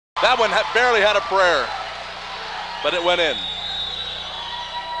That one barely had a prayer, but it went in.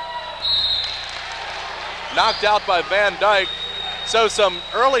 Knocked out by Van Dyke. So some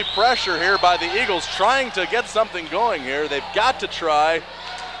early pressure here by the Eagles trying to get something going here. They've got to try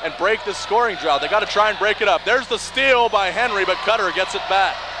and break this scoring drought. They got to try and break it up. There's the steal by Henry, but Cutter gets it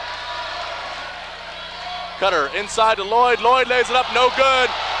back. Cutter inside to Lloyd. Lloyd lays it up, no good.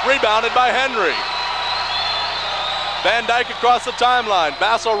 Rebounded by Henry. Van Dyke across the timeline.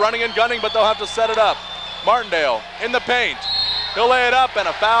 Bassel running and gunning, but they'll have to set it up. Martindale in the paint. He'll lay it up, and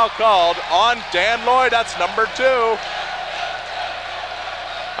a foul called on Dan Lloyd. That's number 2.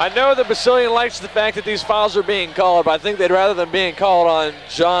 I know that Basilean likes the fact that these fouls are being called, but I think they'd rather them being called on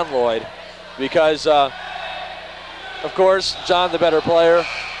John Lloyd because, of course, John the better player.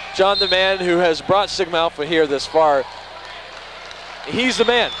 John the man who has brought Sigma Alpha here this far. He's the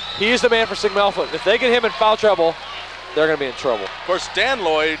man. He's the man for Sigma Alpha. If they get him in foul trouble, they're going to be in trouble. Of course, Dan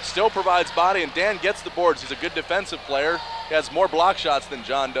Lloyd still provides body, and Dan gets the boards. He's a good defensive player. He has more block shots than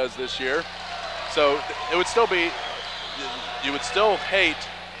John does this year. So it would still be, you would still hate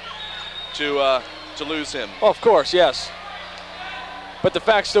to lose him. Oh, of course, yes. But the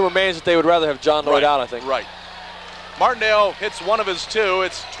fact still remains that they would rather have John Lloyd out, I think. Right. Martindale hits one of his 2.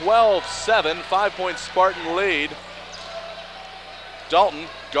 It's 12-7, 5-point Spartan lead. Dalton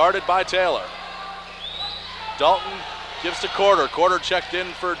guarded by Taylor. Dalton gives to Corder. Corder checked in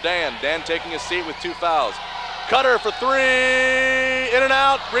for Dan. Dan taking a seat with 2 fouls. Cutter for 3, in and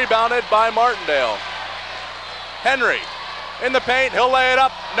out, rebounded by Martindale. Henry in the paint, he'll lay it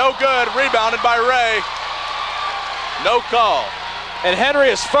up, no good, rebounded by Ray. No call. And Henry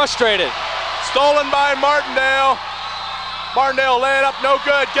is frustrated. Stolen by Martindale. Martindale lay it up, no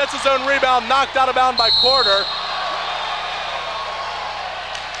good, gets his own rebound, knocked out of bounds by Corder.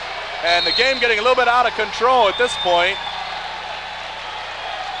 And the game getting a little bit out of control at this point.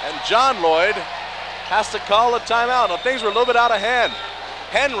 And John Lloyd has to call a timeout. Now, things were a little bit out of hand.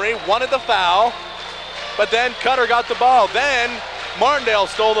 Henry wanted the foul, but then Cutter got the ball. Then Martindale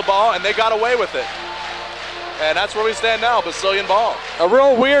stole the ball, and they got away with it. And that's where we stand now, Basilean ball. A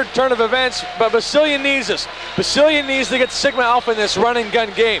real weird turn of events, but Basilean needs this. Basilean needs to get Sigma Alpha in this run and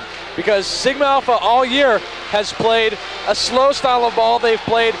gun game because Sigma Alpha all year has played a slow style of ball. They've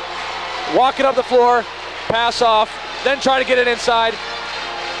played walk it up the floor, pass off, then try to get it inside.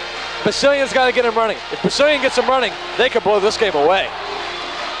 Basilean's got to get him running. If Basilean gets him running, they could blow this game away.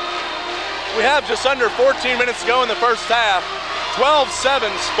 We have just under 14 minutes to go in the first half. 12-7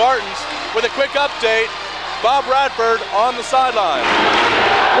 Spartans with a quick update. Bob Radford on the sideline.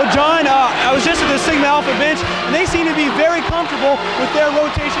 Well, John, I was just at the Sigma Alpha bench, and they seem to be very comfortable with their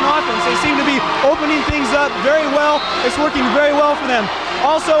rotation offense. They seem to be opening things up very well. It's working very well for them.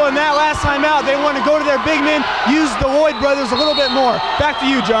 Also, in that last timeout, they want to go to their big men, use the Lloyd brothers a little bit more. Back to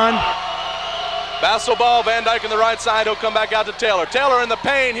you, John. Bassel ball, Van Dyke on the right side. He'll come back out to Taylor. Taylor in the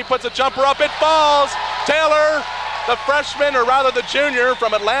paint. He puts a jumper up. It falls. Taylor, the freshman, or rather the junior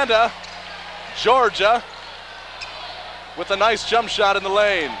from Atlanta, Georgia, with a nice jump shot in the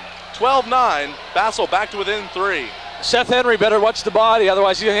lane. 12-9. Bassel back to within 3. Seth Henry better watch the body,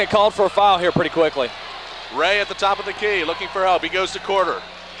 otherwise he's going to get called for a foul here pretty quickly. Ray at the top of the key, looking for help. He goes to Corder.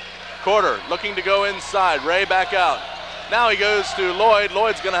 Corder looking to go inside. Ray back out. Now he goes to Lloyd.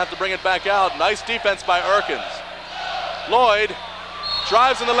 Lloyd's going to have to bring it back out. Nice defense by Erkins. Lloyd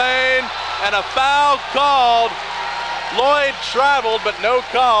drives in the lane, and a foul called. Lloyd traveled, but no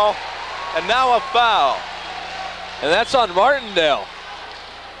call, and now a foul. And that's on Martindale.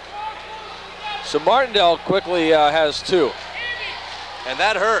 So Martindale quickly has 2. And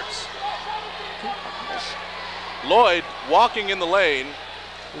that hurts. Lloyd walking in the lane.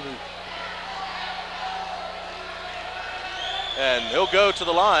 And he'll go to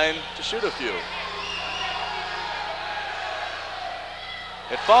the line to shoot a few.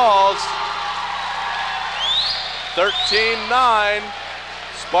 It falls. 13-9.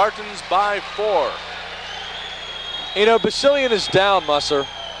 Spartans by 4. You know, Basilean is down, Musser.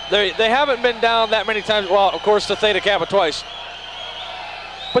 They haven't been down that many times. Well, of course, to Theta Kappa twice.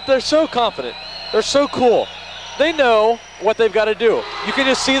 But they're so confident. They're so cool. They know what they've got to do. You can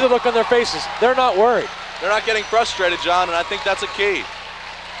just see the look on their faces. They're not worried. They're not getting frustrated, John, and I think that's a key.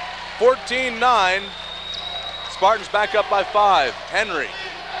 14-9. Spartans back up by 5. Henry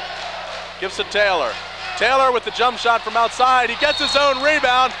gives to Taylor. Taylor with the jump shot from outside. He gets his own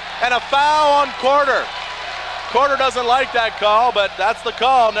rebound, and a foul on Corder. Corder doesn't like that call, but that's the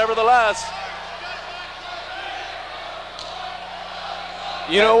call nevertheless.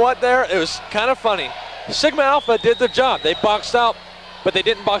 You know what there? It was kind of funny. Sigma Alpha did their job. They boxed out, but they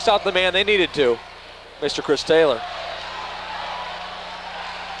didn't box out the man they needed to, Mr. Chris Taylor.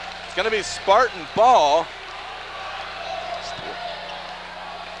 It's going to be Spartan ball.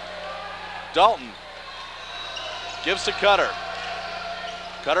 Dalton gives to Cutter.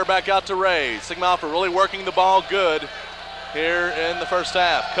 Cutter back out to Ray. Sigma Alpha really working the ball good here in the first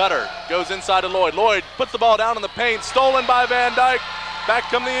half. Cutter goes inside to Lloyd. Lloyd puts the ball down in the paint. Stolen by Van Dyke. Back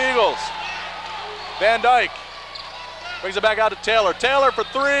come the Eagles. Van Dyke brings it back out to Taylor. Taylor for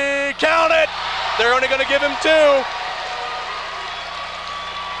three. Count it. They're only going to give him two.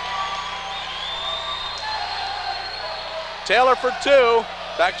 Taylor for two.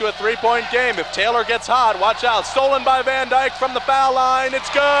 Back to a three-point game. If Taylor gets hot, watch out. Stolen by Van Dyke from the foul line. It's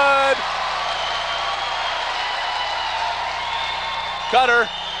good. Cutter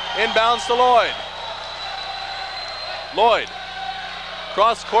inbounds to Lloyd. Lloyd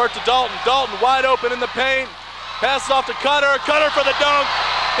cross court to Dalton. Dalton wide open in the paint. Passes off to Cutter. Cutter for the dunk.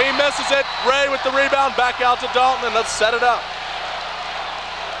 He misses it. Ray with the rebound. Back out to Dalton, and let's set it up.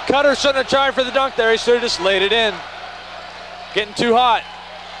 Cutter shouldn't have tried for the dunk there. He should have just laid it in. Getting too hot.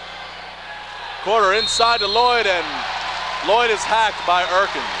 Quarter inside to Lloyd, and Lloyd is hacked by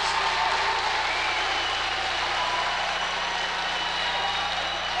Erkins.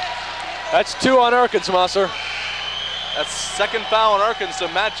 That's two on Erkins, Musser. That's second foul on Erkins, so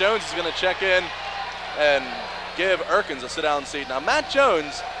Matt Jones is going to check in and give Erkins a sit-down seat. Now, Matt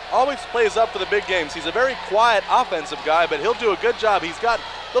Jones always plays up for the big games. He's a very quiet offensive guy, but he'll do a good job. He's got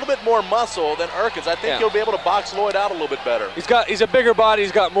a little bit more muscle than Erkins. I think he'll be able to box Lloyd out a little bit better. He's a bigger body.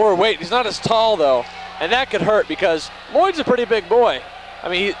 He's got more weight. He's not as tall, though, and that could hurt because Lloyd's a pretty big boy. I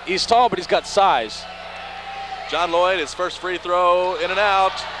mean, he's tall, but he's got size. John Lloyd, his first free throw, in and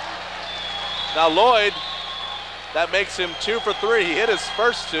out. Now Lloyd, that makes him 2 for 3. He hit his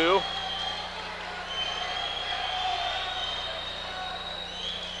first two.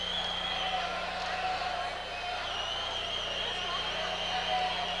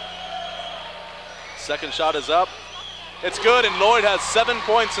 Second shot is up. It's good, and Lloyd has 7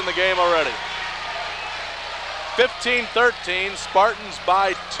 points in the game already. 15-13, Spartans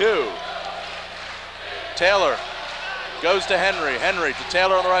by 2. Taylor goes to Henry. Henry to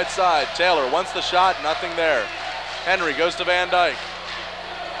Taylor on the right side. Taylor wants the shot, nothing there. Henry goes to Van Dyke.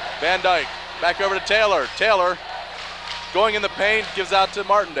 Van Dyke back over to Taylor. Taylor going in the paint, gives out to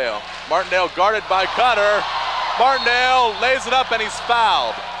Martindale. Martindale guarded by Cutter. Martindale lays it up, and he's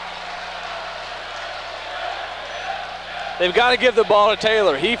fouled. They've got to give the ball to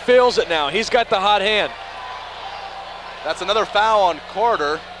Taylor. He feels it now. He's got the hot hand. That's another foul on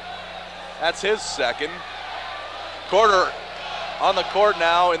Corder. That's his second. Corder on the court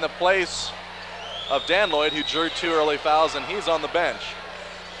now in the place of Dan Lloyd, who drew 2 early fouls, and he's on the bench.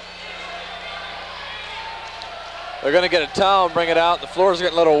 They're going to get a towel and bring it out. The floor's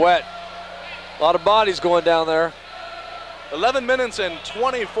getting a little wet. A lot of bodies going down there. 11 minutes and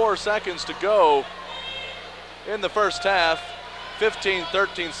 24 seconds to go in the first half.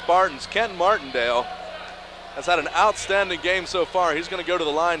 15-13 Spartans. Kent Martindale has had an outstanding game so far. He's going to go to the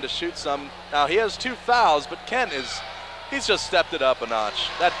line to shoot some. Now he has 2 fouls, but Kent he's just stepped it up a notch.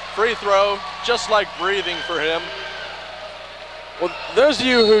 That free throw, just like breathing for him. Well, those of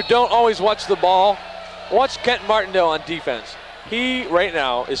you who don't always watch the ball, watch Kent Martindale on defense. He, right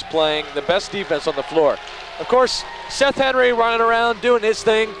now, is playing the best defense on the floor. Of course, Seth Henry running around, doing his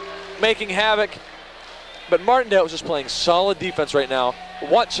thing, making havoc. But Martindale is just playing solid defense right now.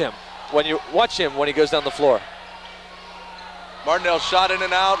 Watch him when he goes down the floor. Martindale shot in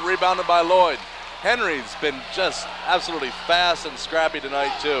and out, rebounded by Lloyd. Henry's been just absolutely fast and scrappy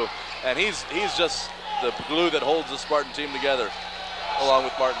tonight too. And he's just the glue that holds the Spartan team together, along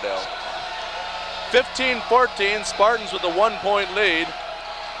with Martindale. 15-14, Spartans with a 1-point lead.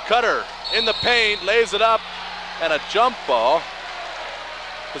 Cutter in the paint, lays it up, and a jump ball.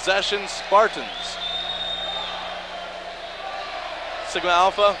 Possession, Spartans. Sigma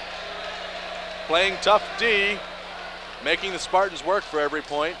Alpha playing tough D, making the Spartans work for every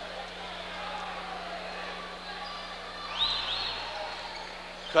point.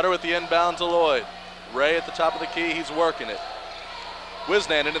 Cutter with the inbound to Lloyd. Ray at the top of the key, he's working it.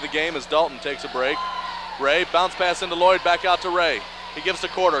 Wisnan into the game as Dalton takes a break. Ray, bounce pass into Lloyd, back out to Ray. He gives to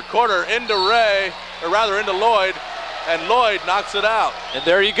Corder. Corder into Ray, or rather into Lloyd, and Lloyd knocks it out. And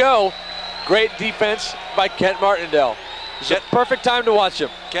there you go. Great defense by Kent Martindale. It's a perfect time to watch him.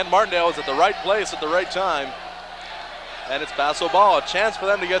 Kent Martindale is at the right place at the right time. And it's Paso ball, a chance for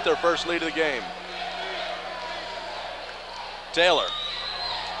them to get their first lead of the game. Taylor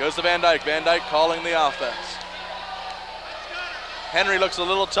goes to Van Dyke. Van Dyke calling the offense. Henry looks a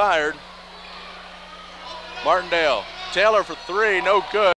little tired. Martindale. Taylor for 3, no good.